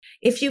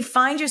if you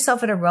find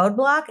yourself at a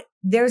roadblock,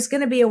 there's going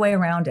to be a way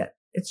around it.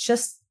 It's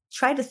just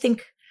try to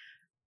think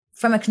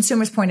from a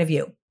consumer's point of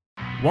view.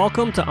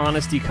 Welcome to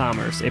Honest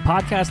E-commerce, a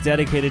podcast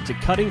dedicated to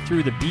cutting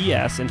through the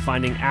BS and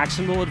finding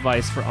actionable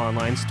advice for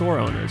online store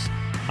owners.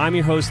 I'm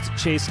your host,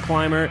 Chase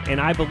Clymer, and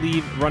I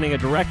believe running a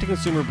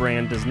direct-to-consumer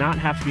brand does not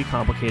have to be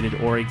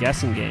complicated or a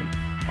guessing game.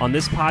 On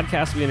this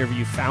podcast, we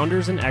interview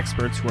founders and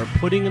experts who are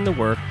putting in the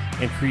work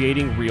and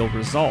creating real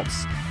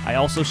results. I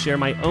also share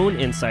my own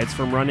insights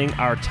from running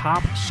our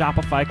top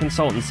Shopify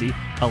consultancy,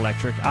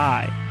 Electric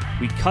Eye.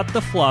 We cut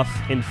the fluff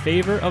in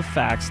favor of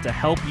facts to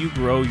help you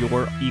grow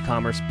your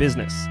e-commerce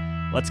business.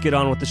 Let's get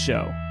on with the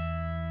show.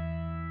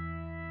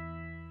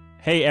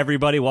 Hey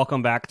everybody,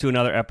 welcome back to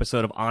another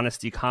episode of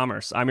Honest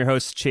E-commerce. I'm your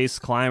host, Chase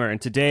Clymer, and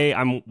today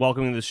I'm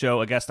welcoming to the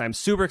show a guest I'm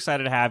super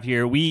excited to have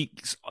here. We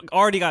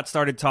already got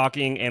started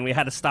talking and we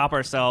had to stop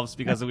ourselves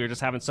because we were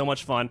just having so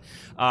much fun.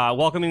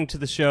 Welcoming to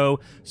the show,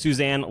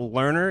 Suzanne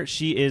Lerner.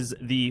 She is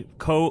the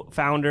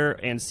co-founder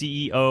and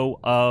CEO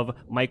of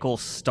Michael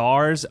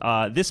Stars.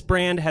 This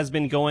brand has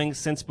been going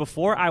since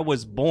before I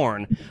was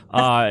born.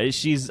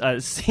 She's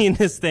seen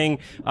this thing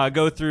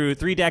go through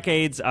 3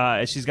 decades.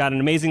 She's got an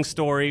amazing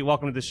story.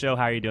 Welcome to the show.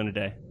 How are you doing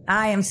today?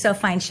 I am so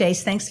fine,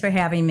 Chase. Thanks for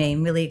having me.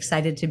 I'm really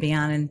excited to be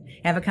on and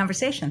have a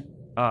conversation.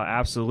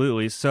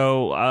 Absolutely.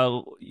 So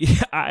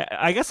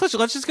I guess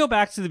let's just go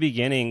back to the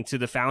beginning, to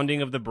the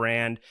founding of the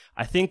brand.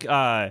 I think,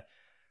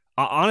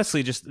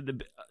 honestly, just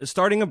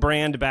starting a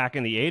brand back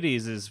in the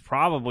 80s is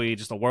probably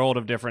just a world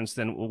of difference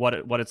than what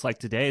it's like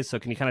today. So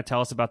can you kind of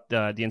tell us about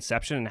the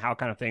inception and how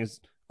kind of things,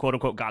 quote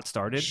unquote, got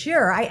started?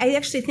 Sure. I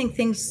actually think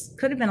things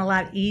could have been a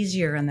lot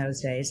easier in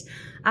those days.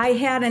 I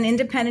had an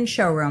independent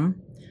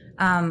showroom.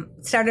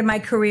 Started my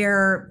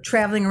career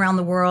traveling around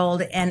the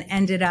world and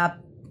ended up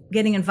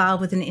getting involved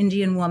with an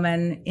Indian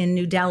woman in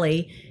New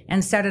Delhi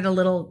and started a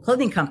little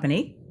clothing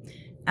company.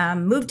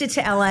 Moved it to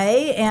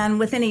LA, and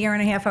within a year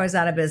and a half, I was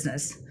out of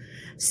business.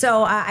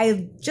 So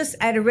I'd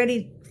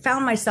already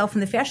found myself in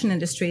the fashion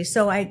industry.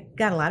 So I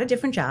got a lot of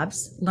different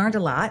jobs, learned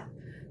a lot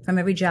from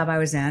every job I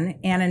was in.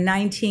 And in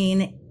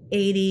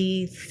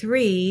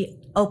 1983,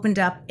 opened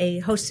up a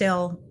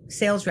wholesale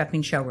sales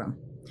repping showroom.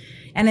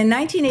 And in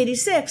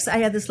 1986, I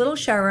had this little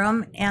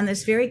showroom, and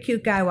this very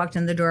cute guy walked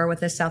in the door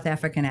with a South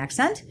African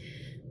accent,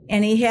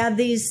 and he had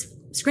these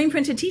screen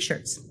printed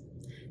T-shirts,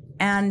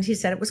 and he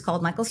said it was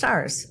called Michael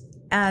Stars.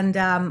 And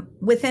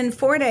within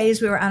 4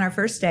 days, we were on our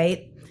first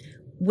date.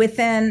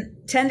 Within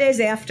 10 days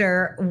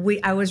after,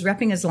 I was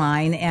repping his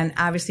line, and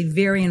obviously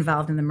very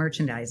involved in the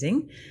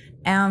merchandising.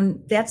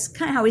 And that's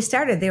kind of how we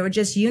started. They were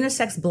just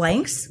unisex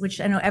blanks, which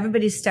I know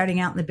everybody's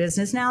starting out in the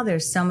business now.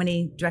 There's so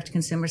many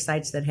direct-to-consumer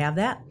sites that have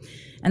that.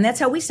 And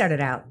that's how we started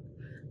out.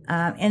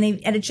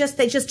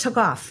 They just took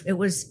off. It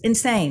was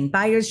insane.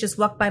 Buyers just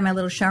walked by my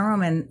little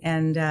showroom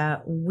and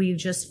we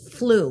just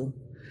flew.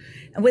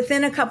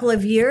 Within a couple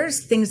of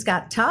years, things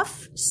got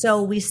tough.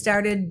 So we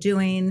started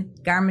doing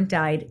garment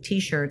dyed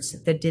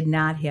T-shirts that did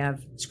not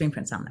have screen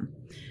prints on them.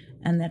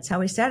 And that's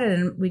how we started.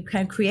 And we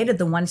kind of created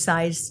the one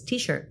size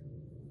T-shirt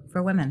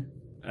for women.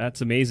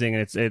 That's amazing.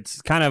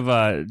 It's kind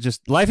of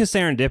just life is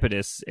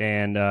serendipitous,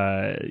 and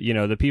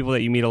the people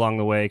that you meet along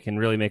the way can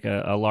really make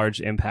a large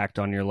impact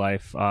on your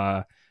life.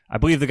 I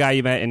believe the guy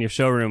you met in your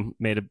showroom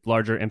made a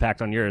larger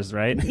impact on yours,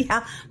 right?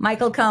 Yeah,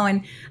 Michael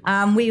Cohen.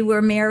 We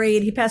were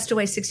married. He passed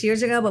away 6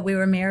 years ago, but we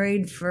were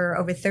married for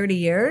over 30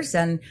 years,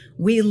 and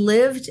we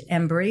lived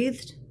and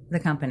breathed the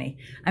company.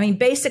 I mean,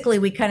 basically,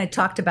 we kind of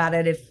talked about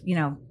it. If,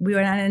 we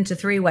went on into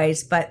 3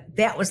 ways, but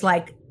that was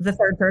like the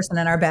third person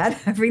in our bed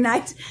every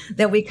night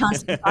that we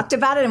constantly talked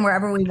about it, and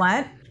wherever we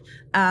went.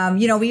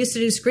 We used to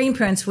do screen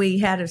prints. We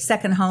had a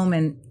second home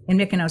in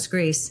Mykonos,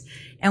 Greece,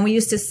 and we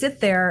used to sit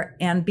there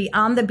and be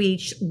on the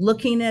beach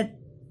looking at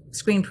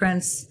screen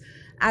prints.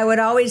 I would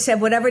always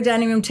have whatever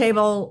dining room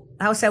table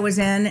house I was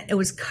in. It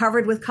was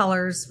covered with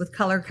colors, with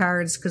color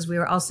cards, because we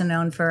were also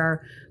known for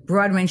our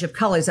broad range of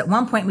colors. At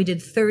one point, we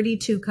did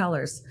 32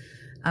 colors,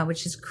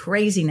 which is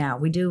crazy now.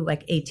 We do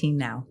like 18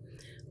 now.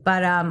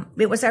 But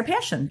it was our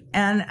passion.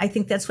 And I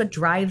think that's what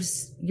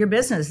drives your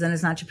business. And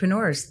as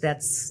entrepreneurs,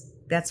 that's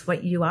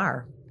what you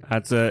are.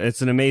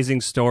 It's an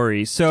amazing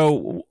story.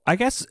 So I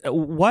guess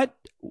what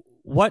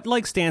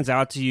like stands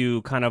out to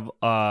you kind of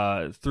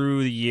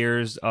through the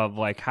years of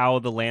like how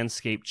the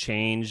landscape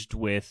changed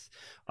with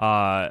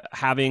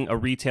having a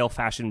retail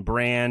fashion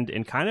brand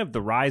and kind of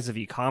the rise of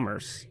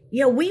e-commerce?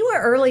 Yeah, we were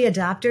early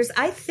adopters.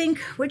 I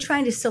think we're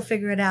trying to still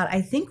figure it out.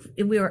 I think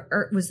it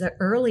was the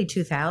early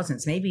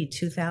 2000s, maybe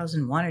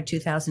 2001 or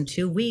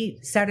 2002. We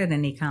started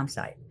an e-com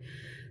site.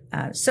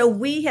 So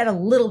we had it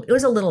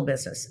was a little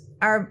business.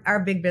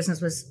 Our big business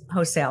was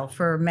wholesale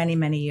for many,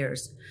 many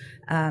years.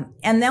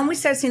 And then we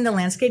started seeing the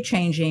landscape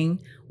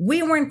changing.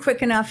 We weren't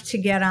quick enough to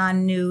get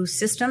on new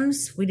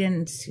systems. We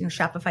didn't,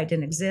 Shopify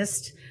didn't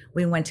exist.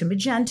 We went to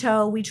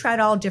Magento. We tried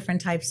all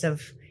different types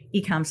of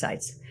e-com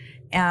sites.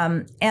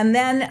 And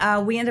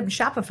then we ended up in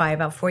Shopify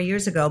about 4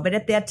 years ago. But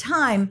at that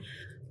time,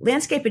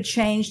 landscape had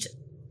changed.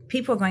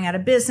 People were going out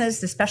of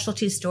business. The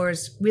specialty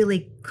stores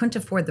really couldn't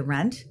afford the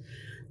rent.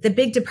 The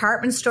big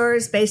department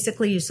stores,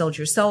 basically you sold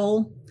your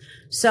soul.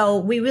 So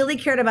we really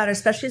cared about our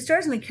specialty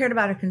stores and we cared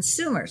about our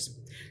consumers.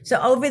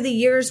 So over the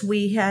years,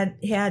 we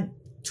had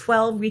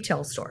 12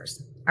 retail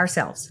stores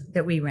ourselves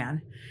that we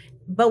ran.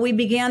 But we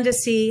began to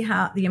see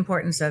how the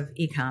importance of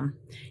e-com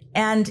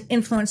and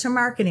influencer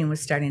marketing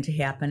was starting to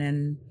happen.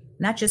 And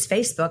not just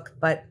Facebook,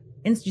 but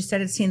you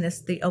started seeing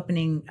the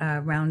opening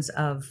rounds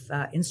of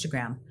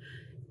Instagram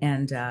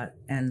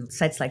and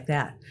sites like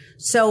that.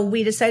 So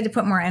we decided to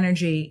put more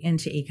energy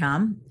into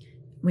e-com.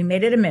 We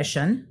made it a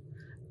mission.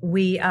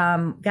 We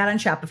got on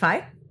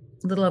Shopify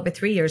a little over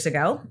 3 years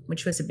ago,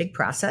 which was a big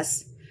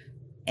process.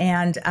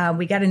 And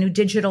we got a new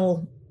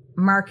digital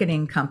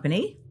marketing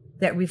company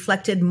that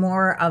reflected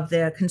more of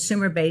the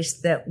consumer base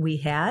that we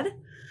had.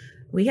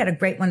 We had a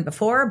great one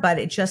before, but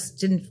it just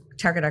didn't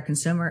target our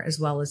consumer as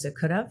well as it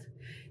could have.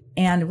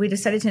 And we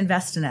decided to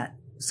invest in it.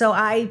 So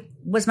I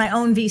was my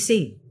own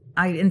VC.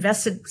 I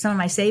invested some of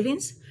my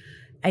savings.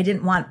 I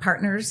didn't want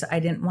partners. I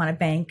didn't want a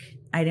bank.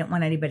 I didn't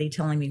want anybody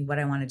telling me what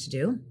I wanted to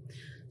do.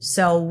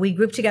 So we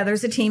grouped together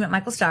as a team at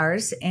Michael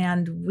Stars,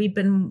 and we've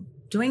been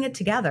doing it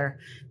together.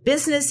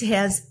 Business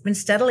has been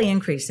steadily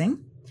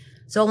increasing.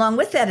 So along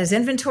with that is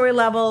inventory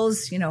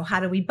levels, how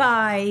do we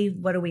buy?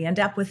 What do we end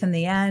up with in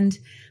the end?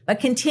 But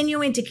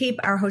continuing to keep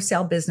our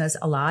wholesale business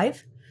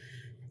alive.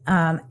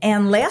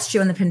 And last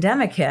year when the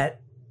pandemic hit,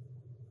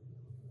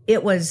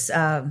 it was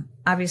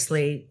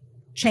obviously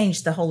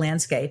changed the whole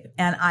landscape.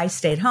 And I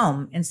stayed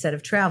home instead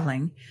of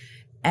traveling.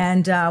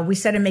 And we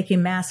started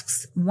making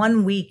masks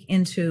 1 week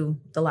into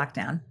the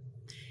lockdown.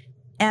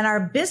 And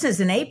our business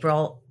in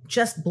April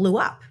just blew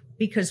up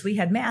because we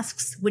had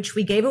masks, which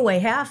we gave away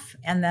half,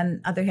 and then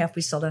other half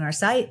we sold on our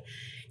site.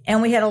 And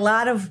we had a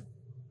lot of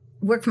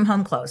work from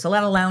home clothes, a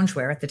lot of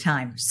loungewear at the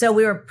time. So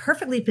we were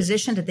perfectly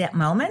positioned at that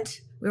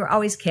moment. We were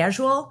always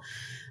casual,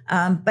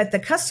 but the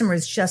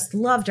customers just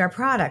loved our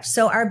product.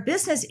 So our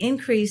business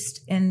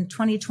increased in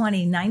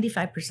 2020,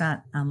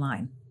 95%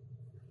 online.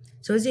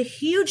 So it was a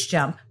huge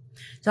jump.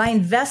 So I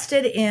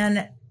invested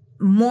in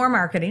more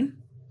marketing,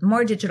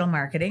 more digital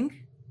marketing.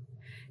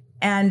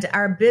 And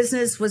our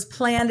business was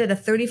planned at a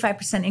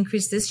 35%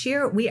 increase this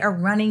year. We are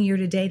running year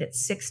to date at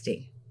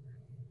 60.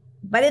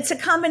 But it's a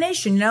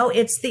combination,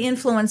 it's the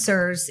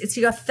influencers, it's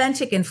the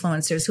authentic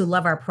influencers who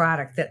love our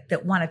product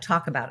that want to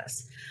talk about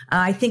us.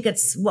 I think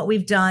it's what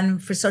we've done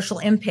for social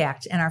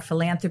impact and our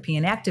philanthropy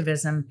and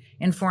activism,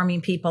 informing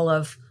people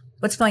of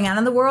what's going on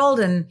in the world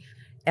and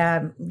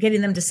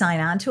getting them to sign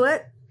on to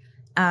it.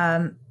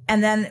 And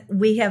then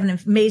we have an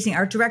amazing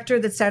art director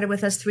that started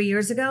with us 3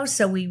 years ago.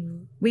 So we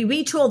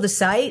retooled the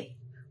site.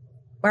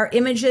 Our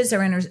images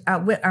are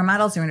our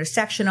models are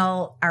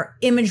intersectional. Our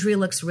imagery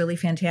looks really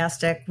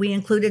fantastic. We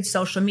included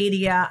social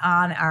media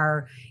on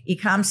our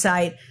e-com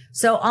site.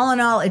 So all in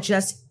all, it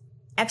just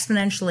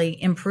exponentially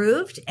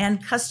improved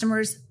and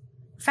customers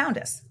found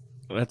us.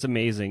 That's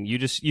amazing.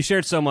 You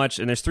shared so much,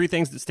 and there's 3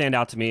 things that stand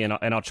out to me,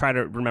 and I'll try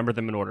to remember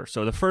them in order.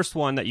 So the first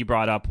one that you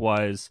brought up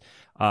was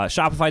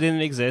Shopify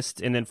didn't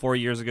exist, and then 4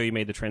 years ago you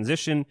made the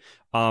transition,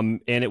 and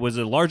it was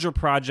a larger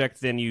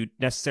project than you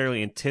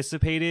necessarily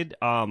anticipated.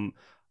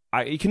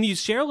 Can you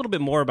share a little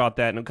bit more about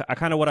that? And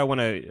kind of what I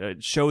want to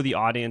show the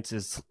audience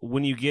is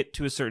when you get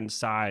to a certain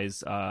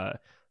size,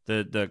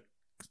 the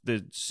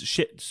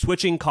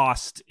switching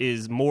cost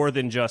is more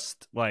than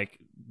just like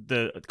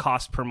the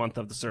cost per month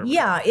of the server.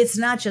 Yeah, it's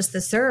not just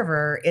the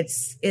server. It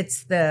was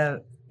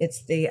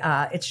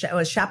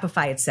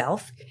Shopify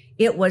itself.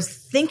 It was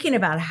thinking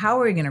about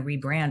how are we going to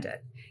rebrand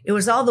it. It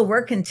was all the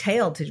work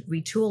entailed to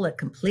retool it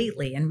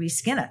completely and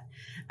reskin it.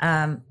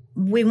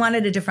 We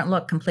wanted a different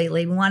look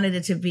completely. We wanted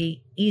it to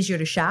be easier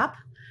to shop.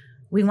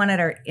 We wanted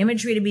our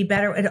imagery to be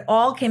better. It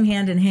all came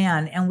hand in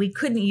hand, and we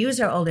couldn't use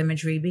our old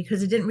imagery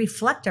because it didn't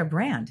reflect our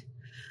brand,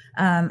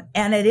 and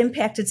it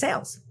impacted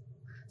sales.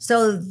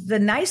 So the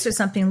nicer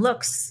something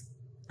looks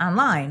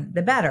online,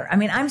 the better. I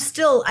mean, I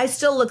still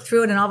look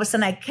through it, and all of a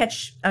sudden I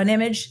catch an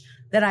image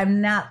that I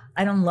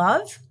don't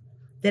love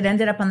that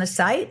ended up on the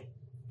site.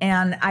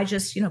 And I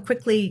just,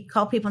 quickly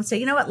call people and say,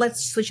 you know what,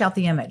 let's switch out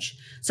the image.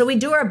 So we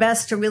do our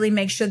best to really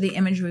make sure the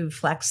imagery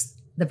reflects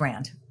the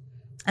brand.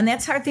 And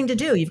that's a hard thing to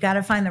do. You've got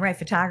to find the right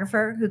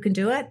photographer who can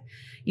do it.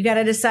 You got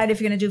to decide if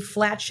you're going to do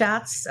flat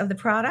shots of the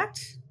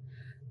product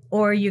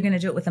or you're going to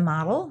do it with a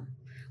model.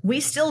 We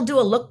still do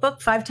a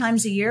lookbook 5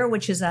 times a year,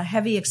 which is a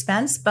heavy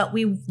expense, but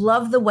we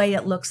love the way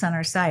it looks on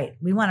our site.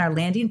 We want our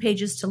landing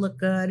pages to look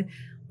good.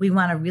 We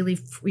want to really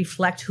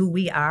reflect who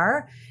we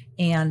are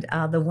and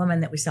the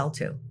woman that we sell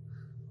to.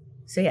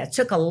 So yeah, it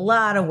took a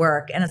lot of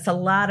work, and it's a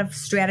lot of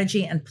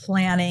strategy and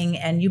planning,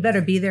 and you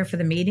better be there for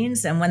the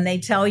meetings. And when they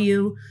tell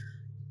you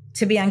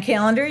to be on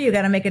calendar, you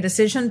got to make a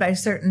decision by a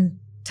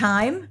certain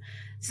time.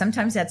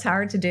 Sometimes that's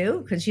hard to do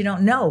because you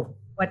don't know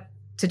what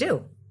to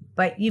do,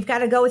 but you've got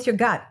to go with your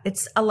gut.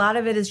 A lot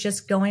of it is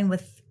just going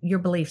with your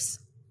beliefs.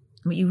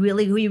 Who you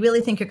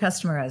really think your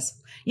customer is.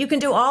 You can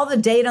do all the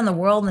data in the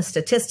world and the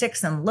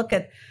statistics and look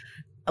at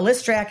a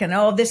list track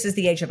and, this is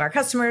the age of our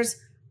customers.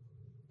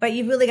 But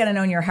you've really got to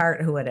know in your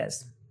heart who it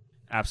is.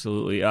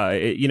 Absolutely.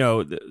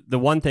 The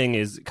one thing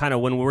is kind of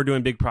when we're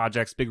doing big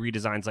projects, big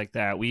redesigns like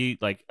that, we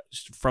like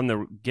from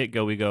the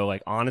get-go, we go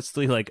like,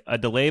 honestly, like a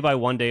delay by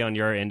 1 day on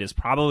your end is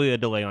probably a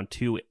delay on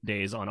 2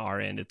 days on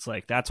our end. It's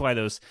like, that's why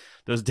those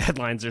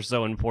deadlines are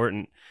so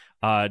important.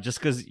 Just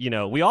because,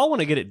 we all want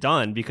to get it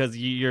done because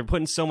you're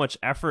putting so much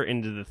effort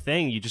into the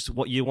thing.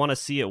 You want to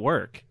see it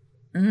work.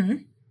 Mm-hmm.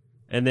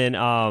 And then,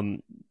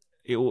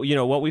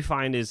 what we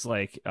find is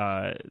like,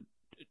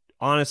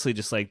 honestly,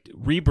 just like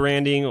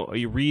rebranding or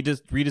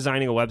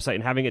redesigning a website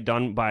and having it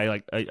done by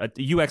like a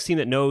UX team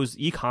that knows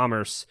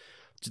e-commerce,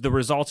 the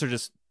results are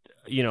just,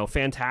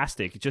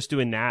 fantastic. Just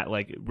doing that,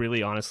 like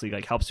really honestly,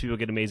 like helps people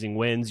get amazing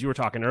wins. You were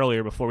talking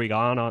earlier before we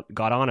got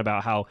on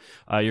about how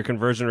your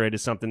conversion rate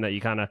is something that you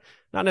kind of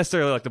not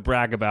necessarily like to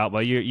brag about,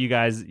 but you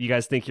guys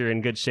think you're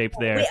in good shape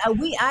there.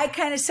 I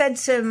kind of said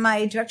to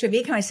my director of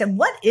e-com, I said,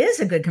 what is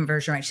a good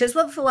conversion rate? She says,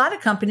 well, for a lot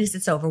of companies,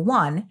 it's over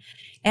 1.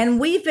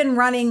 And we've been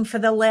running for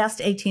the last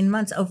 18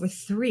 months over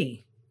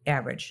 3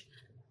 average.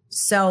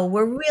 So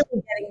we're really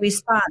getting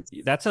response.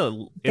 It's a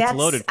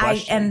loaded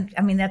question.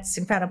 That's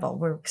incredible.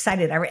 We're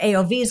excited. Our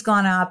AOV has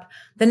gone up.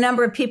 The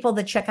number of people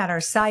that check out our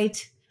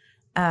site.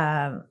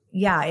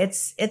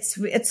 It's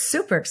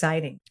super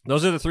exciting.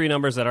 Those are the 3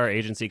 numbers that our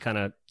agency kind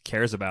of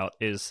cares about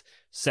is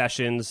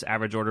sessions,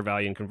 average order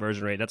value, and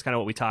conversion rate. That's kind of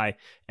what we tie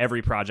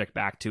every project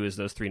back to is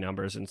those 3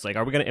 numbers. And it's like,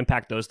 are we going to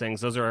impact those things?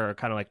 Those are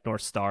kind of like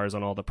North Stars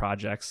on all the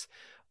projects.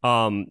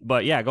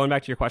 But yeah, going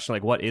back to your question,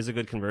 like what is a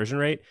good conversion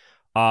rate?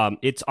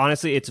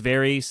 It's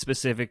very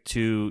specific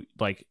to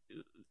like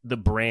the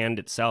brand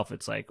itself.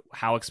 It's like,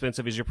 how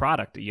expensive is your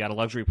product? You got a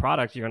luxury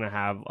product, you're going to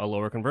have a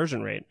lower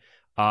conversion rate.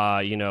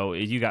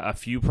 You got a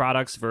few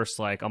products versus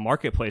like a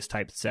marketplace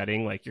type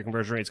setting, like your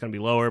conversion rate is going to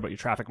be lower, but your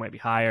traffic might be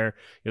higher.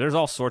 There's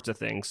all sorts of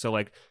things. So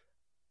like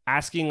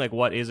asking like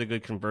what is a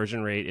good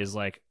conversion rate is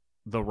like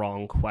the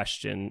wrong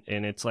question.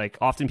 And it's like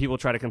often people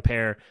try to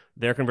compare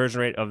their conversion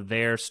rate of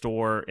their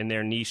store in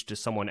their niche to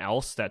someone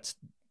else that's,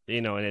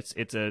 and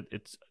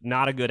it's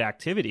not a good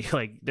activity.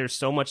 Like there's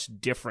so much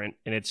different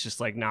and it's just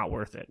like not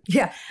worth it.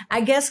 Yeah. I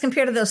guess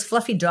compared to those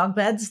fluffy dog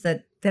beds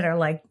that are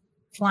like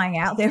flying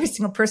out, every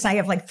single person, I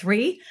have like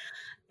 3.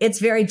 It's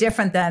very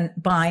different than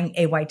buying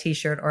a white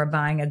t-shirt or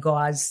buying a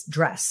gauze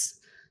dress.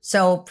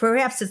 So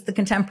perhaps it's the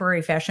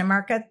contemporary fashion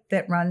market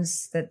that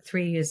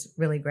 3 is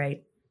really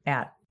great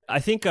at. I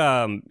think,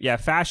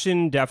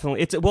 fashion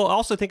definitely.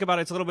 Also think about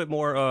it, it's a little bit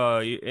more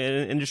an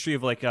industry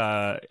of like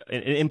an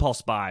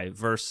impulse buy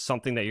versus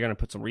something that you're going to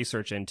put some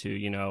research into,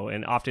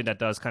 and often that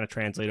does kind of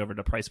translate over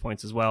to price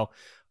points as well.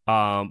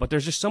 But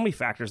there's just so many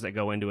factors that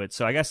go into it.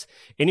 So I guess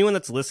anyone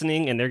that's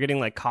listening and they're getting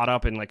like caught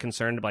up and like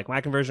concerned, like my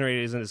conversion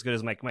rate isn't as good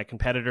as my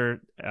competitor.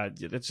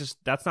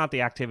 That's not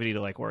the activity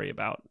to like worry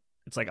about.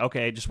 It's like,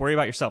 okay, just worry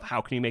about yourself.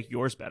 How can you make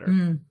yours better?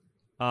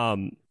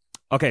 Mm.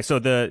 Okay, so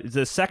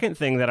the second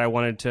thing that I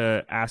wanted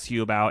to ask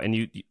you about, and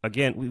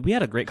we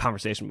had a great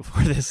conversation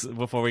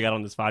before we got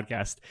on this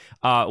podcast,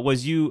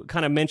 was you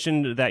kind of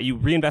mentioned that you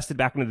reinvested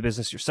back into the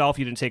business yourself.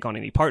 You didn't take on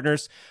any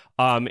partners,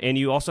 and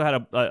you also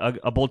had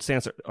a bold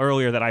stance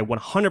earlier that I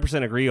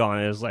 100% agree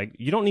on. Is like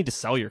you don't need to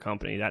sell your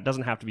company. That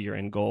doesn't have to be your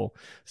end goal.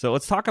 So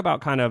let's talk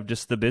about kind of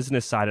just the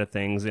business side of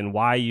things and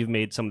why you've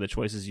made some of the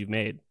choices you've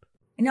made.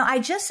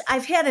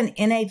 I've had an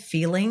innate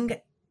feeling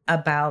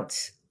about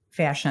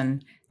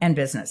fashion and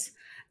business.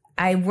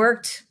 I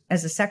worked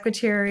as a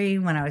secretary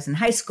when I was in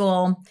high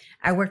school.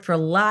 I worked for a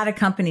lot of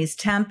companies,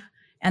 temp,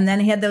 and then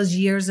had those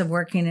years of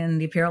working in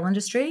the apparel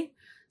industry.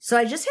 So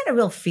I just had a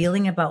real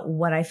feeling about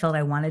what I felt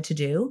I wanted to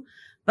do.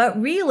 But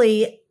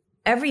really,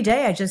 every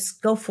day I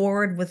just go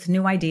forward with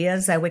new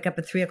ideas. I wake up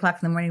at 3:00 in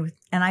the morning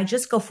and I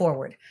just go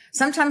forward.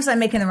 Sometimes I'm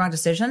making the wrong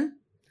decision,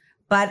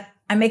 but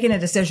I'm making a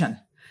decision.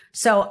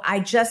 So I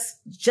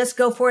just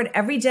go forward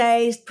every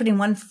day, putting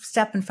one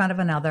step in front of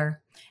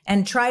another.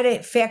 And try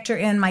to factor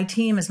in my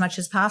team as much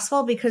as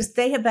possible because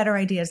they have better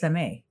ideas than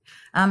me,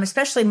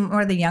 especially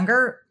more the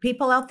younger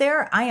people out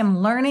there. I am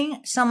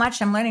learning so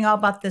much. I'm learning all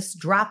about this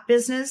drop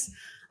business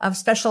of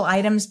special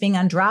items being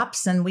on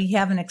drops. And we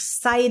have an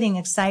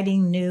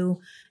exciting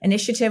new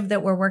initiative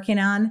that we're working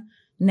on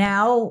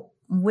now,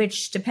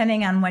 which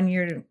depending on when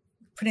you're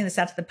putting this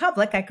out to the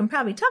public, I can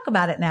probably talk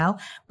about it now.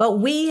 But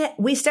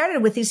we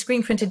started with these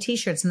screen printed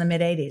t-shirts in the mid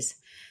 80s.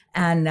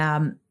 And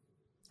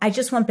I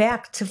just went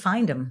back to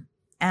find them.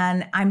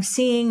 And I'm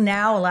seeing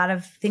now a lot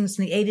of things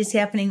from the 80s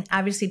happening.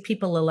 Obviously,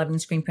 people are loving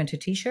screen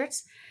printed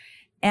t-shirts.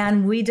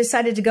 And we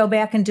decided to go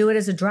back and do it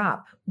as a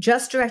drop,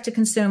 just direct to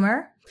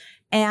consumer.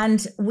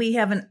 And we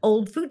have an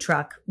old food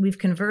truck we've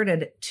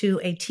converted to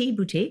a tea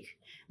boutique.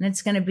 And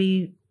it's going to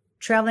be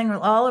traveling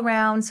all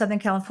around Southern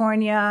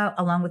California,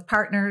 along with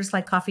partners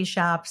like coffee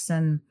shops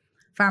and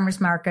farmers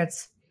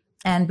markets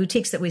and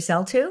boutiques that we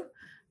sell to.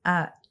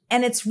 And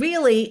it's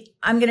really,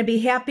 I'm going to be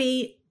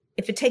happy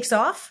if it takes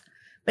off.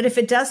 But if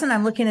it doesn't,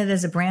 I'm looking at it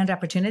as a brand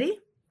opportunity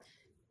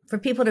for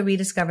people to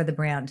rediscover the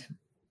brand.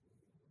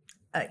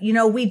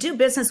 We do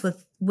business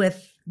with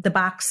the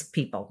box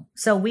people.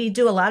 So we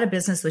do a lot of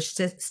business with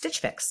Stitch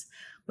Fix,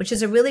 which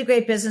is a really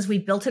great business. We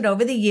built it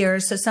over the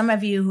years. So some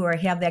of you who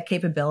have that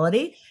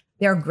capability,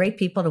 They're great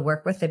people to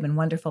work with. They've been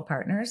wonderful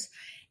partners.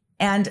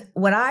 And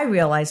what I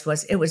realized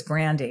was it was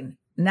branding,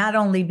 not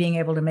only being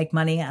able to make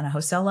money on a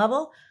wholesale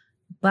level,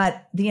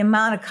 but the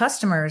amount of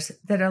customers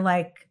that are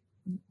like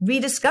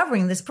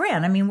rediscovering this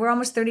brand. I mean, we're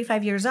almost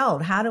 35 years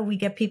old. How do we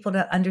get people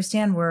to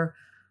understand we're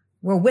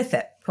with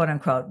it, quote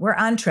unquote? We're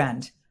on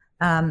trend,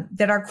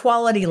 that our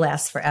quality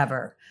lasts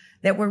forever,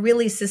 that we're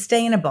really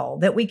sustainable,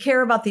 that we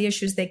care about the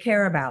issues they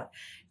care about.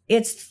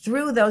 It's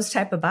through those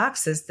type of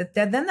boxes that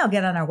then they'll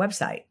get on our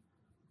website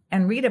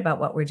and read about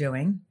what we're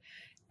doing.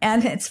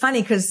 And it's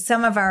funny because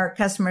some of our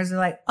customers are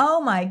like,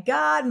 oh my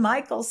God,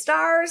 Michael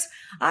Stars.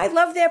 I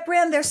love that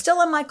brand. They're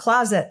still in my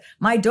closet.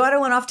 My daughter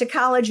went off to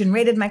college and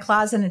raided my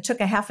closet and took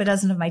a half a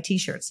dozen of my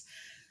t-shirts.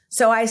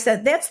 So I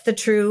said, that's the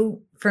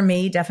true, for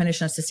me,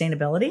 definition of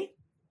sustainability,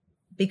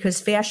 because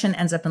fashion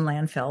ends up in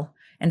landfill,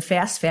 and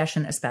fast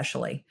fashion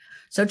especially.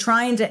 So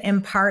trying to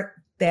impart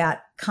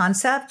that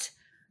concept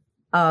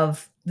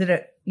of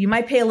that you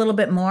might pay a little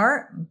bit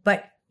more,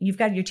 but you've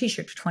got your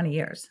t-shirt for 20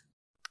 years.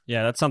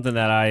 Yeah, that's something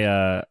that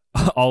I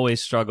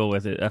always struggle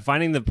with.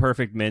 Finding the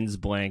perfect men's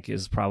blank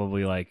is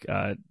probably like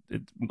a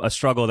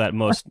struggle that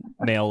most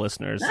male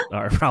listeners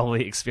are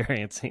probably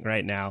experiencing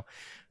right now.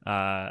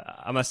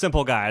 I'm a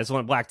simple guy. I just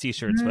want black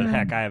t-shirts, but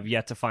heck, I have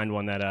yet to find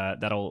one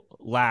that'll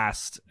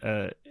last.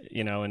 And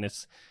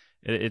it's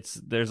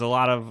there's a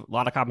lot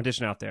of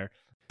competition out there.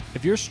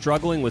 If you're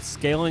struggling with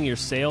scaling your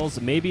sales,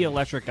 maybe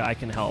Electric Eye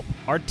can help.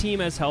 Our team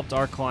has helped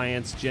our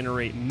clients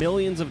generate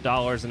millions of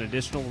dollars in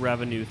additional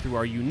revenue through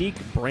our unique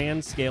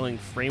brand scaling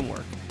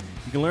framework.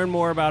 You can learn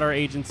more about our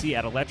agency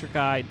at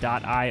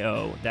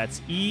electriceye.io. That's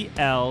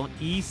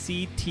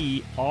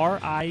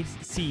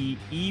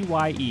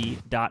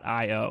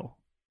ELECTRICEYE.io.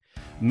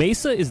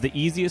 Mesa is the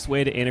easiest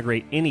way to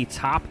integrate any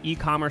top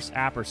e-commerce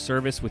app or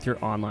service with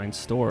your online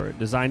store.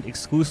 Designed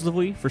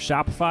exclusively for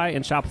Shopify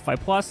and Shopify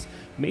Plus,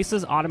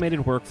 Mesa's automated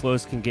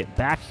workflows can get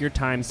back your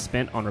time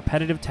spent on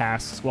repetitive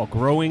tasks while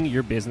growing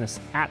your business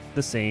at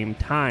the same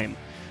time.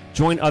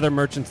 Join other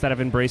merchants that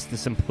have embraced the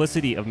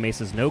simplicity of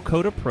Mesa's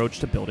no-code approach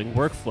to building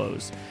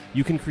workflows.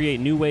 You can create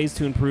new ways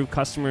to improve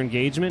customer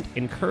engagement,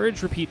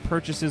 encourage repeat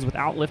purchases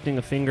without lifting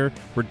a finger,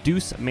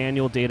 reduce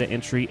manual data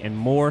entry, and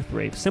more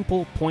through a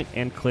simple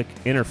point-and-click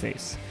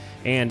interface.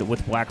 And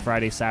with Black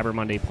Friday, Cyber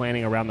Monday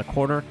planning around the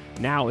corner,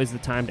 now is the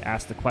time to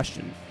ask the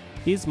question,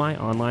 is my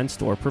online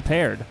store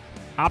prepared?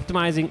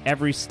 Optimizing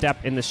every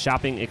step in the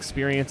shopping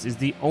experience is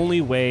the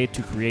only way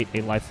to create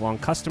a lifelong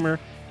customer.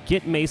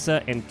 Get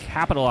Mesa and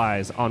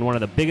capitalize on one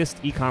of the biggest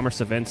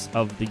e-commerce events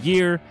of the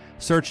year.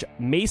 Search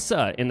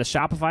Mesa in the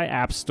Shopify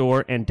App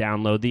Store and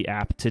download the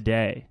app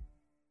today.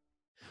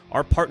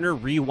 Our partner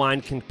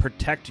Rewind can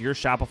protect your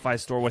Shopify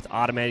store with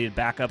automated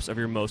backups of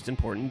your most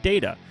important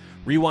data.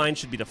 Rewind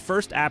should be the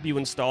first app you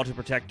install to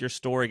protect your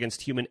store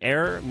against human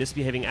error,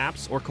 misbehaving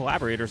apps, or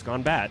collaborators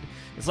gone bad.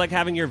 It's like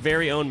having your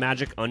very own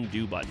magic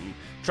undo button.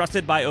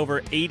 Trusted by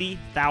over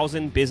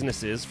 80,000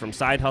 businesses, from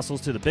side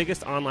hustles to the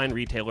biggest online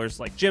retailers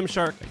like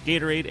Gymshark,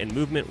 Gatorade, and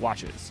Movement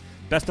Watches.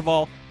 Best of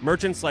all,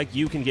 merchants like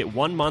you can get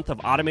 1 month of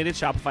automated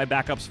Shopify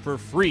backups for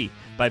free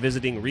by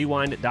visiting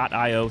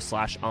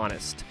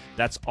rewind.io/honest.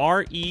 That's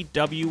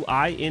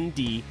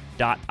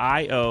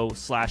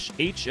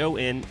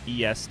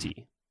rewind.io/honest.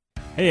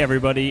 Hey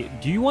everybody,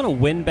 do you want to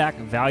win back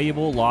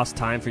valuable lost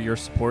time for your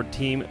support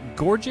team?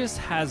 Gorgeous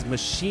has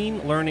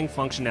machine learning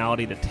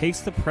functionality that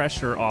takes the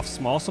pressure off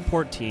small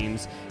support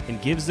teams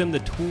and gives them the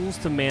tools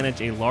to manage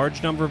a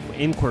large number of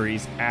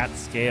inquiries at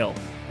scale,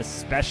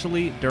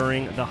 especially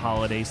during the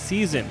holiday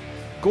season.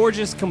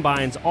 Gorgeous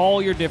combines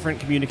all your different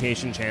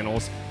communication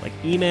channels like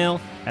email,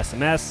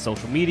 SMS,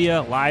 social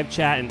media, live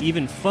chat, and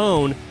even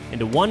phone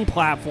into one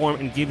platform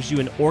and gives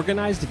you an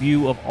organized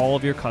view of all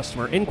of your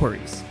customer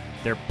inquiries.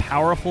 Their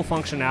powerful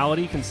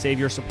functionality can save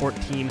your support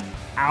team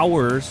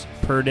hours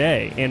per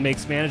day and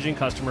makes managing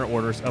customer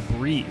orders a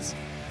breeze.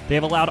 They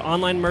have allowed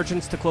online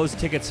merchants to close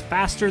tickets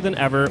faster than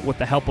ever with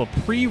the help of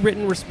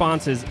pre-written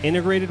responses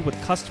integrated with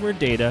customer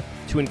data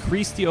to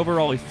increase the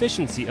overall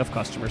efficiency of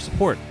customer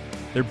support.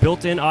 Their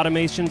built-in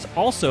automations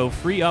also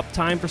free up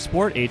time for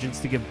support agents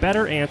to give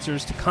better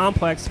answers to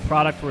complex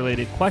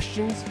product-related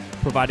questions,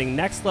 providing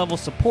next-level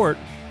support,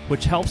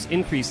 which helps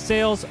increase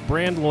sales,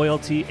 brand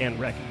loyalty, and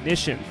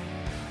recognition.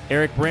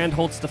 Eric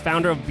Brandholtz, the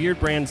founder of Beard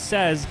Brand,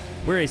 says,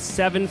 "We're a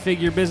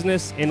 7-figure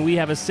business and we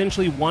have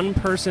essentially one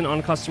person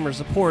on customer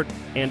support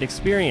and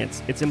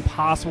experience. It's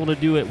impossible to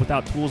do it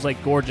without tools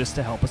like Gorgeous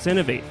to help us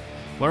innovate."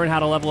 Learn how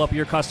to level up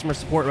your customer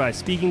support by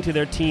speaking to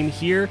their team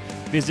here.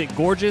 Visit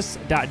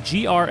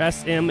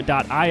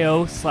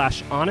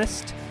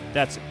gorgeous.grsm.io/honest.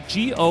 That's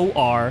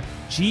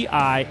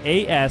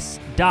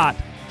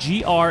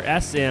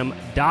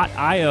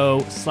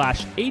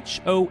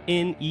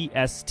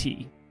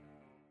gorgias.grsm.io/honest.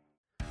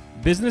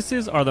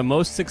 Businesses are the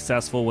most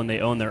successful when they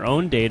own their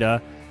own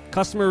data,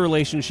 customer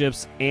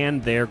relationships,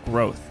 and their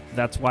growth.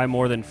 That's why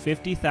more than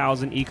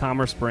 50,000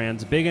 e-commerce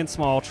brands, big and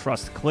small,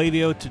 trust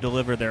Klaviyo to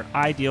deliver their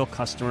ideal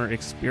customer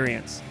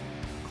experience.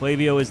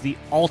 Klaviyo is the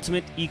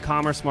ultimate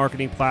e-commerce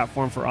marketing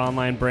platform for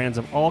online brands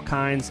of all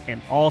kinds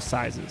and all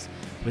sizes.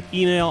 With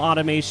email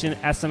automation,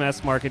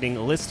 SMS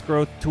marketing, list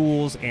growth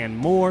tools, and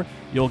more,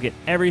 you'll get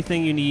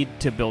everything you need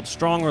to build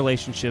strong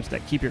relationships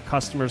that keep your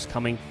customers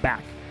coming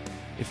back.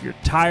 If you're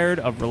tired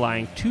of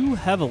relying too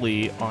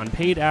heavily on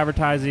paid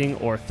advertising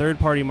or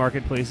third-party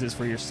marketplaces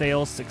for your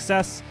sales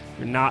success,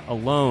 you're not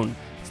alone.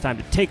 It's time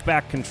to take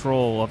back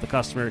control of the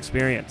customer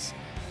experience.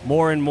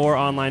 More and more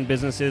online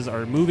businesses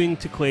are moving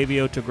to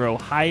Klaviyo to grow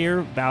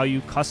higher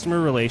value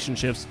customer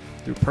relationships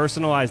through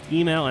personalized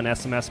email and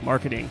SMS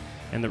marketing,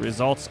 and the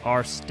results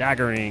are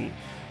staggering.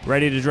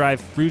 Ready to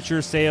drive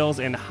future sales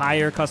and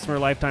higher customer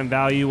lifetime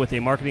value with a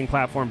marketing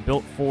platform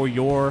built for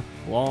your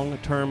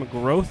long-term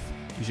growth?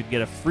 You should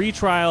get a free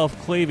trial of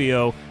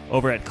Klaviyo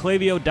over at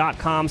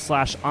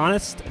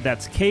klaviyo.com/honest.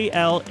 That's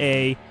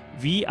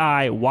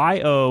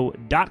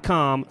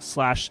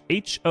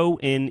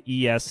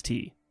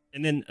KLAVIYO.com/HONEST.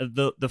 And then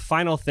the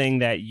final thing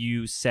that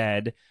you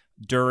said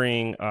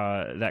during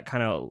that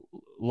kind of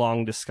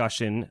long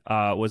discussion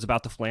was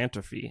about the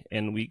philanthropy,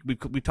 and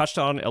we touched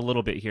on it a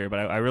little bit here, but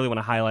I really want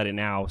to highlight it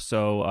now.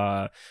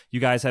 So you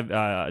guys have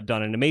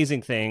done an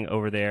amazing thing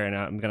over there,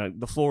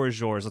 and the floor is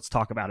yours. Let's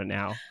talk about it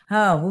now.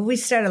 Oh, well, we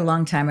started a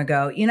long time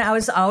ago. I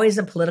was always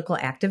a political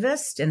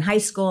activist in high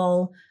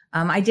school.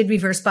 I did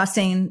reverse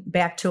busing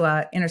back to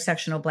a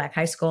intersectional Black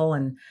high school,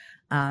 and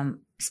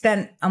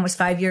spent almost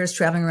 5 years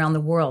traveling around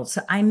the world.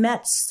 So I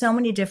met so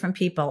many different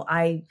people.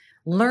 I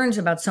learned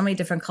about so many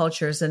different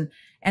cultures and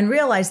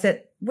realized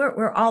that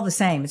we're all the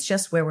same. It's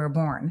just where we're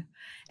born.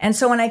 And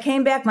so when I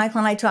came back, Michael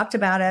and I talked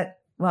about it.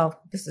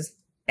 Well, this is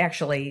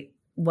actually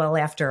well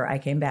after I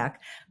came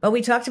back, but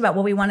we talked about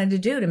what we wanted to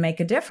do to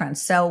make a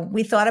difference. So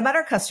we thought about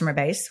our customer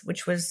base,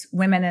 which was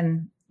women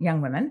and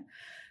young women.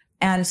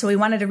 And so we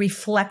wanted to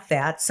reflect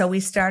that. So we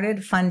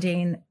started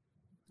funding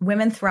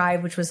Women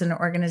Thrive, which was an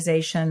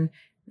organization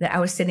that I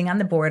was sitting on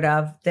the board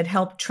of that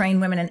helped train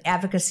women in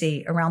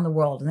advocacy around the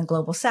world in the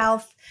global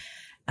South.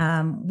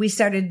 We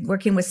started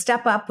working with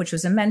Step Up, which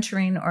was a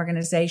mentoring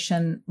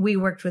organization. We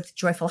worked with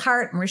Joyful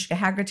Heart, Mariska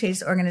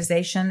Hargitay's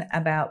organization,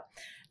 about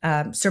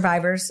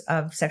survivors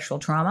of sexual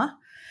trauma.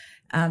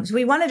 So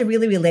we wanted to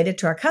really relate it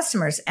to our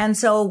customers. And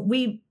so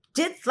we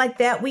did like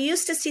that. We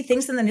used to see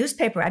things in the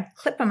newspaper. I'd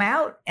clip them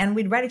out and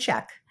we'd write a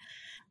check.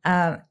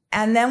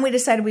 And then we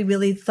decided we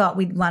really thought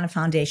we'd want a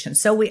foundation.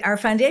 So our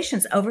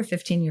foundation's over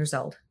 15 years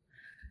old.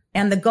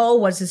 And the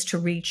goal is to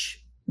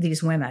reach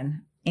these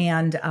women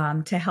and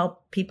to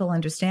help people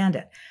understand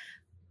it.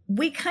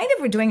 We kind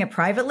of were doing it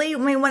privately. I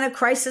mean, when a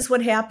crisis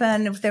would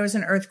happen, if there was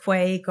an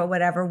earthquake or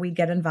whatever, we'd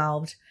get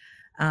involved.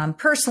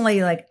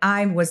 Personally, like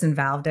I was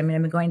involved. I mean,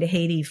 I've been going to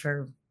Haiti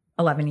for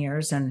 11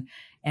 years and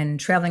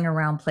traveling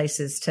around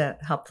places to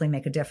hopefully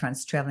make a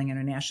difference, traveling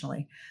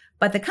internationally.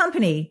 But the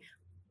company,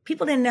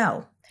 people didn't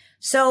know.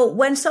 So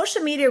when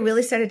social media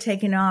really started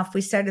taking off, we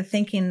started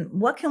thinking,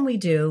 what can we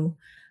do?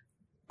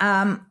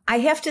 I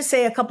have to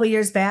say a couple of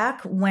years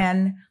back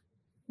when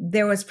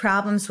there was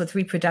problems with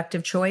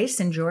reproductive choice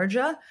in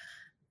Georgia,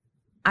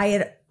 I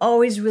had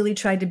always really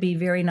tried to be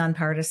very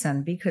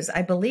nonpartisan because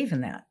I believe in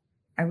that.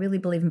 I really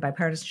believe in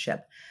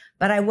bipartisanship.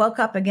 But I woke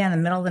up again in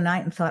the middle of the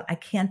night and thought, I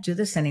can't do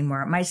this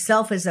anymore.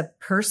 Myself as a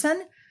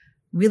person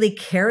really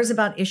cares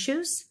about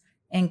issues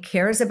and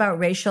cares about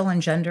racial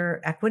and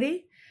gender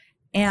equity,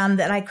 and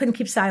that I couldn't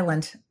keep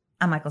silent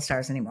on Michael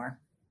Stars anymore.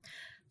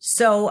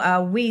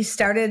 So we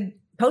started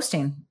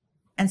posting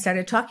and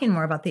started talking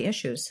more about the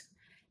issues.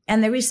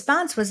 And the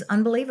response was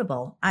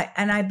unbelievable.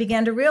 I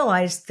began to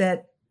realize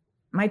that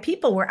my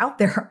people were out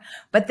there,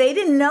 but they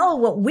didn't know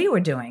what we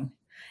were doing.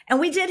 And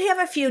we did have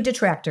a few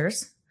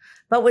detractors.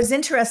 But what's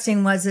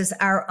interesting is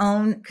our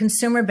own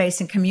consumer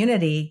base and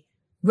community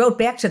wrote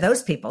back to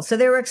those people. So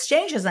there were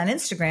exchanges on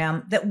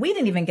Instagram that we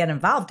didn't even get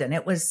involved in.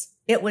 It was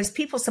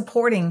people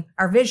supporting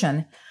our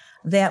vision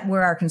that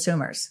were our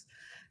consumers.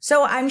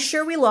 So I'm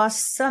sure we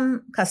lost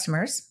some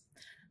customers,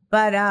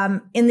 but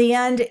in the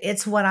end,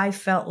 it's what I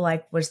felt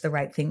like was the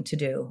right thing to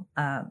do.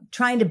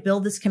 Trying to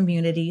build this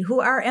community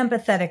who are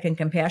empathetic and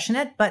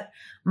compassionate, but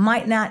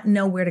might not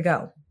know where to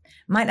go,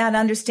 might not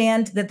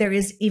understand that there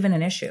is even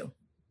an issue,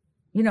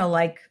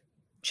 like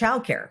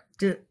childcare.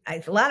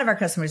 A lot of our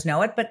customers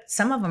know it, but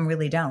some of them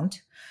really don't,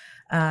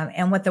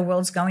 and what the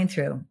world's going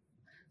through.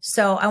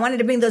 So I wanted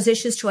to bring those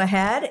issues to a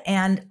head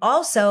and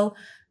also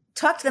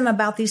talk to them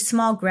about these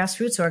small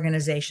grassroots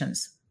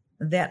organizations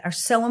that are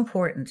so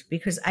important,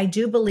 because I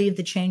do believe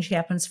the change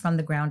happens from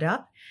the ground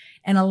up.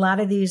 And a lot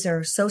of these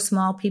are so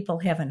small, people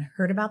haven't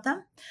heard about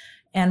them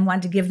and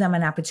want to give them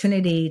an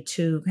opportunity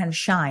to kind of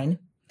shine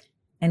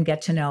and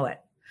get to know it.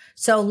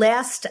 So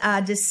last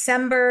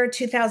December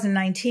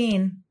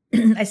 2019,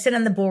 I sit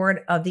on the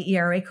board of the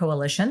ERA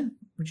Coalition.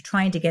 We're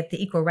trying to get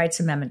the Equal Rights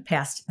Amendment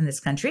passed in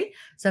this country.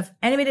 So if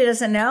anybody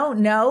doesn't know,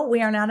 no,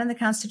 we are not in the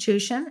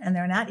Constitution and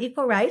there are not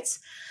equal rights.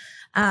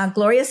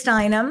 Gloria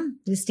Steinem,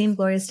 the esteemed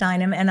Gloria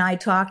Steinem, and I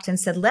talked and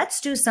said,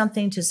 let's do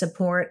something to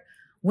support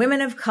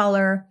women of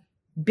color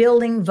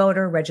building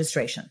voter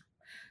registration.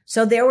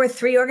 So there were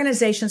 3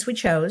 organizations we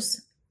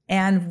chose,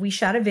 and we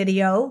shot a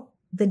video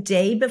the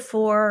day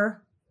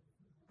before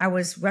I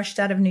was rushed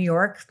out of New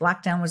York.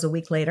 Lockdown was a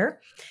week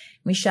later.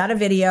 We shot a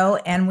video,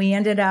 and we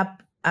ended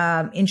up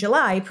in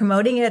July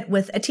promoting it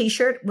with a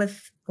T-shirt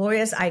with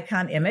Gloria's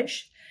icon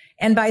image.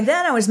 And by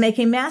then I was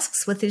making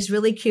masks with these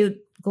really cute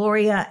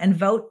Gloria and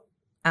Vote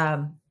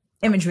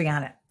imagery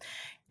on it.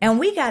 And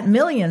we got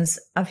millions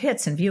of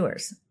hits and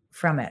viewers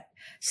from it.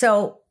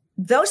 So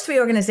those three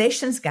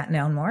organizations got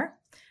known more.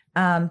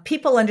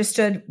 People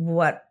understood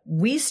what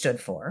we stood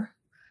for.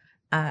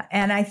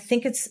 And I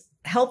think it's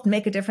helped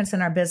make a difference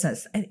in our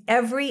business. At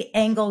every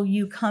angle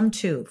you come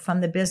to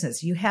from the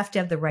business, you have to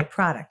have the right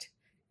product.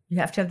 You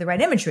have to have the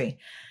right imagery.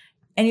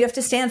 And you have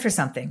to stand for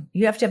something.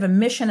 You have to have a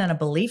mission and a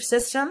belief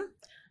system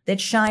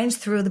that shines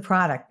through the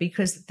product,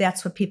 because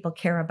that's what people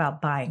care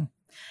about buying.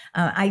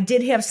 I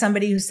did have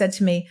somebody who said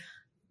to me,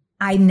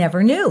 I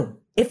never knew.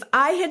 If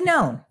I had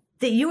known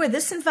that you were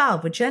this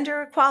involved with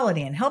gender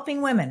equality and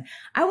helping women,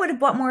 I would have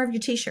bought more of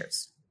your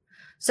T-shirts.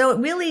 So it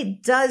really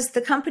does,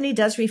 the company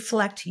does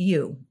reflect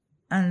you.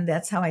 And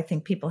that's how I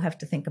think people have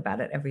to think about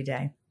it every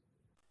day.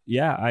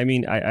 Yeah, I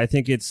mean, I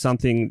think it's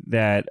something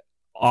that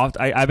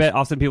I bet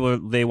often people,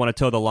 they want to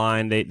toe the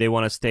line. They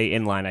want to stay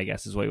in line, I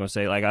guess is what you want to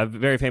say. Like a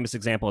very famous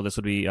example of this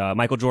would be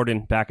Michael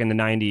Jordan back in the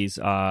 90s.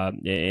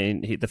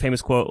 And the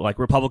famous quote, like,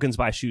 Republicans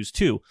buy shoes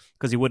too,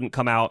 because he wouldn't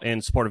come out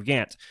in support of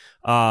Gantt.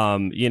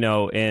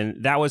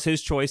 And that was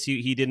his choice.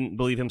 He didn't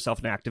believe himself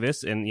an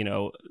activist. And,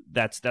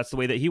 that's the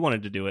way that he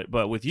wanted to do it.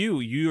 But with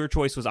you, your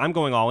choice was, I'm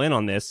going all in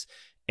on this.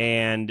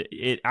 And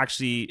it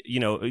actually,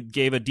 it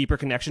gave a deeper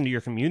connection to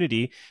your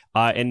community,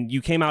 and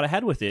you came out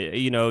ahead with it.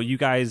 You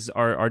guys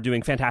are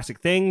doing fantastic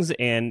things,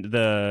 and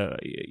the,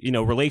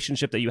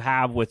 relationship that you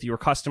have with your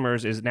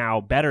customers is now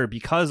better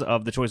because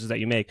of the choices that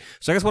you make.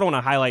 So I guess what I want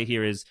to highlight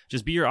here is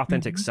just be your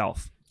authentic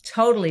self.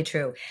 Totally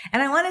true.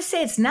 And I want to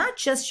say it's not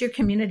just your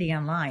community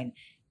online.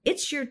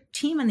 It's your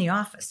team in the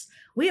office.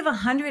 We have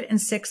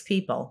 106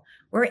 people.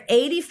 We're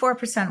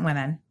 84%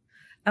 women.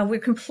 We're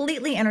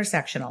completely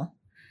intersectional.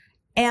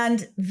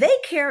 And they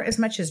care as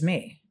much as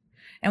me.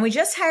 And we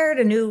just hired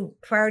a new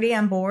priority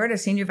on board, a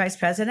senior vice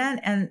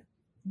president. And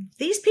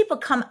these people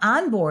come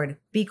on board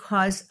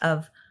because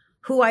of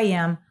who I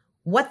am,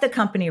 what the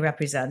company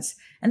represents.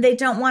 And they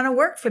don't want to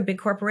work for big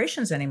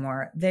corporations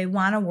anymore. They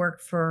want to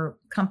work for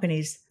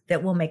companies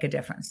that will make a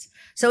difference.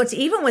 So it's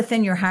even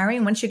within your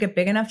hiring. Once you get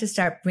big enough to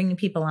start bringing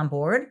people on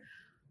board,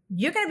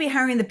 you're going to be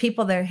hiring the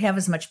people that have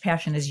as much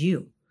passion as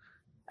you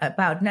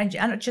about not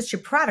just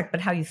your product,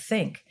 but how you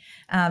think.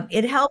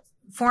 It helps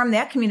form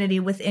that community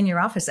within your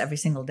office every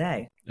single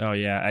day. Oh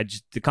yeah,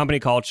 the company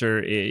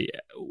culture.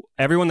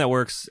 Everyone that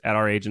works at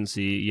our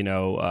agency,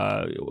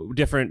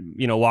 different,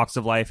 walks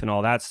of life and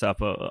all that stuff.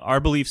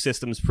 Our belief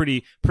system is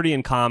pretty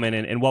in common,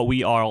 and what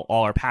we all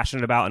are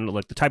passionate about, and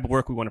like the type of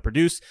work we want to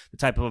produce, the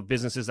type of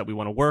businesses that we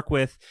want to work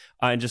with,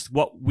 and just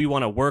what we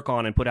want to work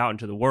on and put out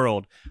into the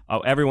world.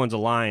 Everyone's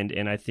aligned,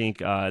 and I think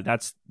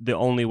that's the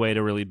only way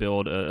to really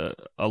build a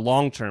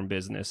long-term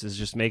business, is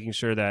just making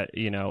sure that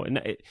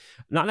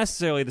not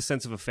necessarily the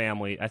sense of a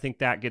family. I think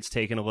that gets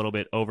taken a little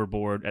bit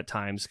overboard at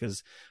times,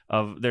 because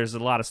there's a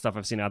lot of stuff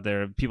I've seen out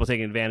there, people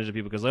taking advantage of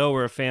people because,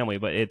 we're a family.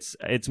 But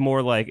it's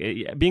more like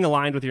being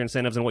aligned with your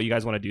incentives and what you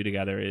guys want to do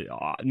together. It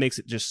makes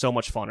it just so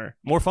much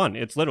more fun.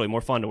 It's literally more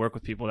fun to work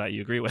with people that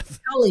you agree with.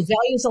 Totally,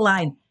 values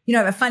align. I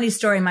have a funny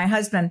story. My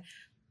husband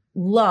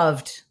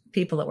loved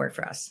people that work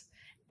for us,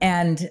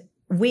 and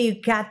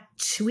we had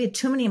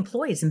too many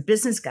employees and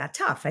business got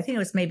tough. I think it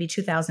was maybe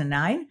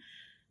 2009,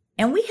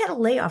 and we had to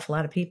lay off a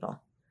lot of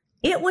people.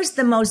 It was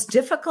the most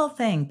difficult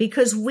thing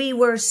because we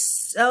were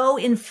so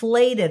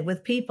inflated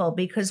with people,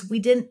 because we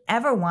didn't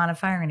ever want to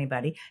fire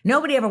anybody.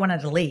 Nobody ever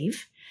wanted to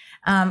leave.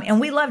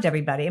 And we loved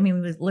everybody. I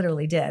mean, we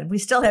literally did. We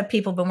still have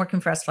people been working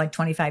for us for like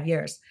 25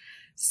 years.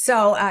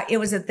 So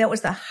that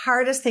was the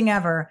hardest thing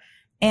ever.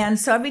 And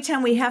so every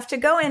time we have to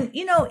go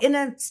in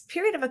a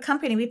period of a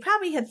company, we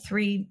probably had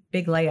 3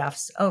 big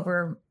layoffs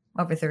over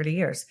 30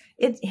 years.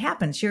 It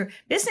happens. Your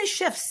business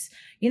shifts.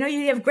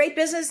 You have great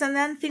business and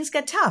then things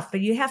get tough,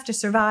 but you have to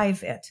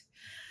survive it.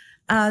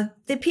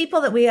 The people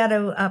that we had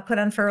to put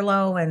on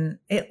furlough, and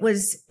it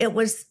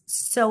was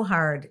so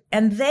hard.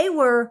 And they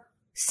were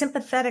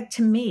sympathetic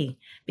to me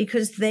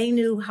because they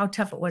knew how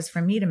tough it was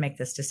for me to make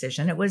this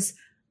decision. It was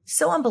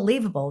so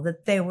unbelievable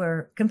that they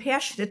were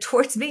compassionate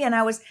towards me, and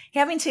I was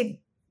having to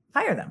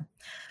fire them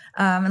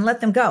and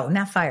let them go.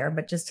 Not fire,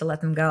 but just to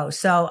let them go.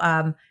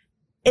 So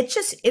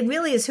it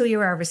really is who you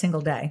are every single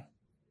day.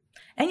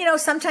 And,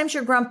 sometimes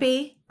you're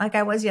grumpy, like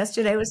I was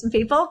yesterday with some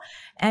people.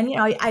 And,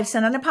 I've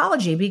sent an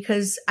apology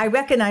because I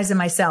recognize in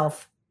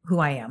myself who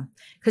I am.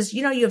 Because,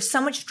 you have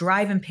so much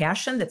drive and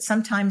passion that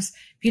sometimes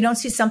if you don't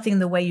see something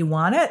the way you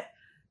want it,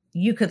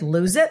 you could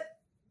lose it,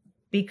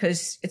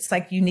 because it's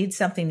like you need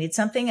something,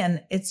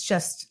 and it's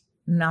just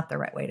not the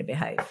right way to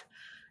behave.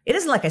 It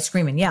isn't like I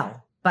scream and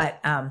yell, but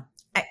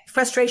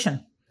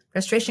frustration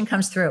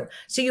comes through.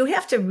 So you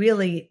have to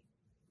really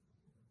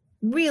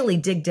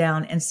dig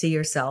down and see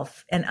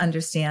yourself and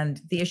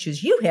understand the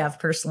issues you have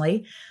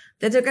personally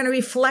that are going to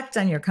reflect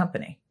on your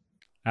company.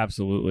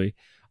 Absolutely.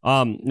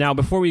 Now,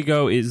 before we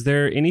go, is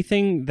there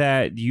anything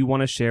that you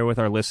want to share with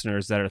our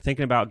listeners that are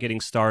thinking about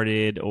getting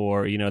started,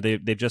 or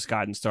they've just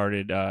gotten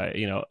started,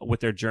 with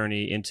their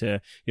journey into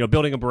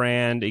building a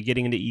brand,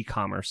 getting into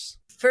e-commerce?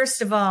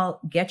 First of all,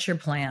 get your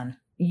plan.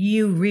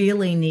 You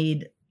really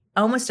need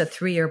almost a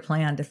 3-year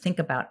plan to think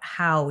about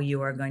how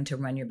you are going to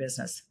run your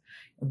business.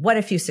 What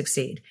if you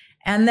succeed?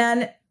 And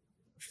then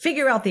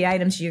figure out the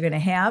items you're going to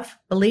have,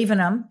 believe in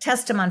them,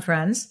 test them on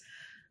friends,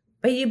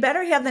 but you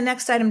better have the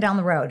next item down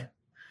the road,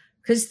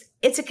 because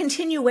it's a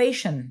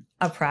continuation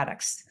of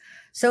products.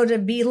 So to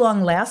be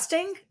long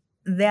lasting,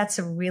 that's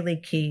a really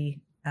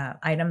key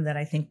item that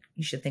I think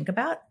you should think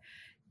about.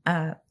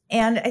 And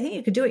I think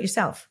you could do it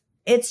yourself.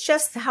 It's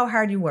just how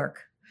hard you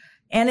work.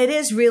 And it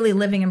is really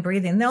living and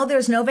breathing. No,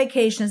 there's no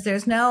vacations.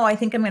 There's no, I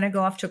think I'm going to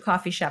go off to a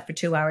coffee shop for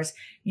 2 hours.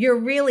 You're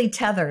really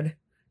tethered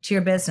to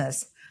your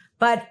business,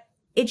 but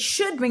it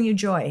should bring you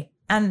joy.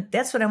 And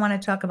that's what I want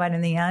to talk about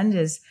in the end,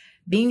 is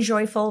being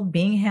joyful,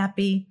 being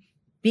happy,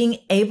 being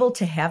able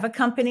to have a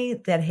company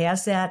that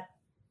has that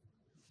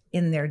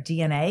in their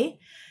DNA.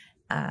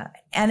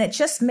 And it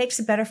just makes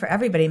it better for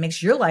everybody. It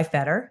makes your life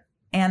better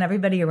and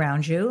everybody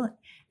around you.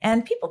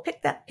 And people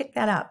pick that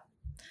up.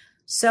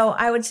 So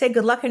I would say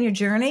good luck on your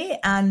journey,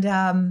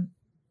 and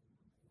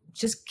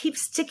just keep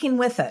sticking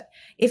with it.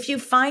 If you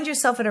find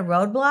yourself at a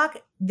roadblock,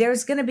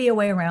 there's going to be a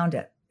way around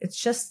it. It's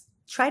just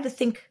try to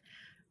think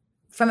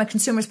from a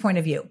consumer's point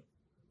of view.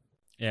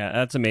 Yeah,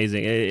 that's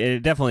amazing.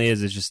 It definitely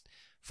is. It's just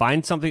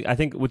find something. I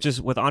think with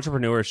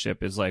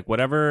entrepreneurship is like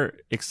whatever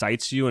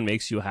excites you and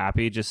makes you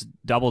happy, just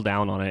double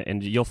down on it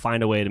and you'll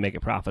find a way to make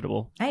it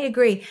profitable. I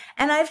agree.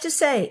 And I have to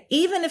say,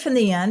 even if in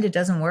the end it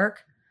doesn't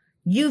work,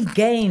 you've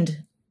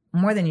gained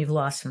more than you've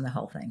lost from the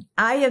whole thing.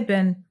 I have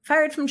been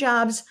fired from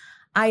jobs.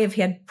 I have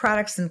had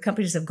products and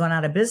companies have gone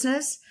out of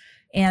business.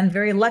 And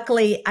very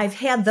luckily, I've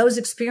had those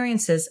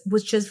experiences,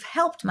 which has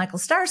helped Michael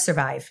Starr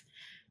survive,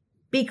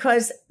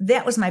 because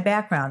that was my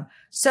background.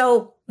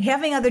 So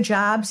having other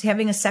jobs,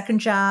 having a second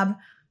job,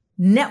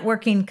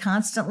 networking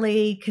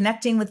constantly,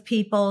 connecting with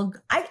people.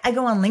 I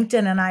go on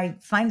LinkedIn and I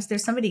find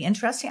there's somebody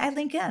interesting. I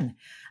link in.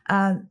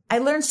 I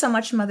learn so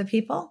much from other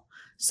people.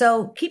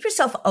 So keep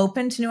yourself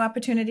open to new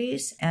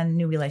opportunities and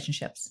new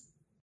relationships.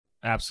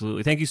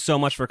 Absolutely. Thank you so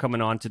much for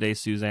coming on today,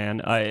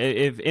 Suzanne.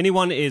 If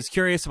anyone is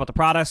curious about the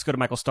products, go to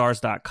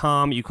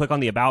michaelstars.com. You click on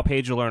the About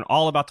page. You'll learn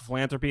all about the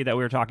philanthropy that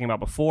we were talking about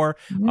before.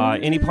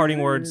 Any parting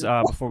words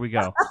before we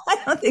go?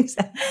 I don't think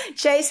so.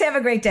 Chase, have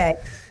a great day.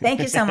 Thank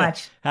you so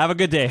much. Have a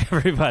good day,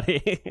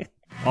 everybody.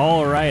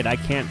 All right. I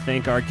can't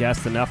thank our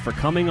guests enough for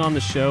coming on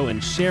the show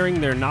and sharing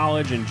their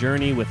knowledge and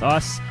journey with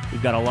us.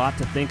 We've got a lot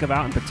to think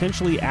about and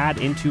potentially add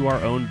into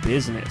our own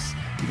business.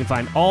 You can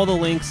find all the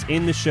links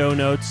in the show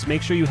notes.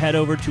 Make sure you head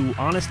over to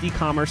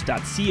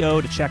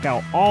honestecommerce.co to check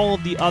out all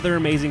of the other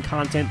amazing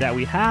content that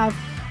we have.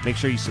 Make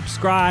sure you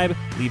subscribe,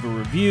 leave a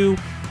review,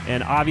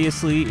 and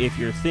obviously, if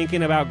you're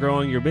thinking about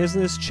growing your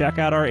business, check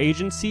out our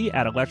agency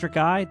at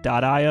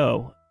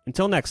electriceye.io.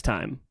 Until next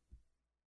time.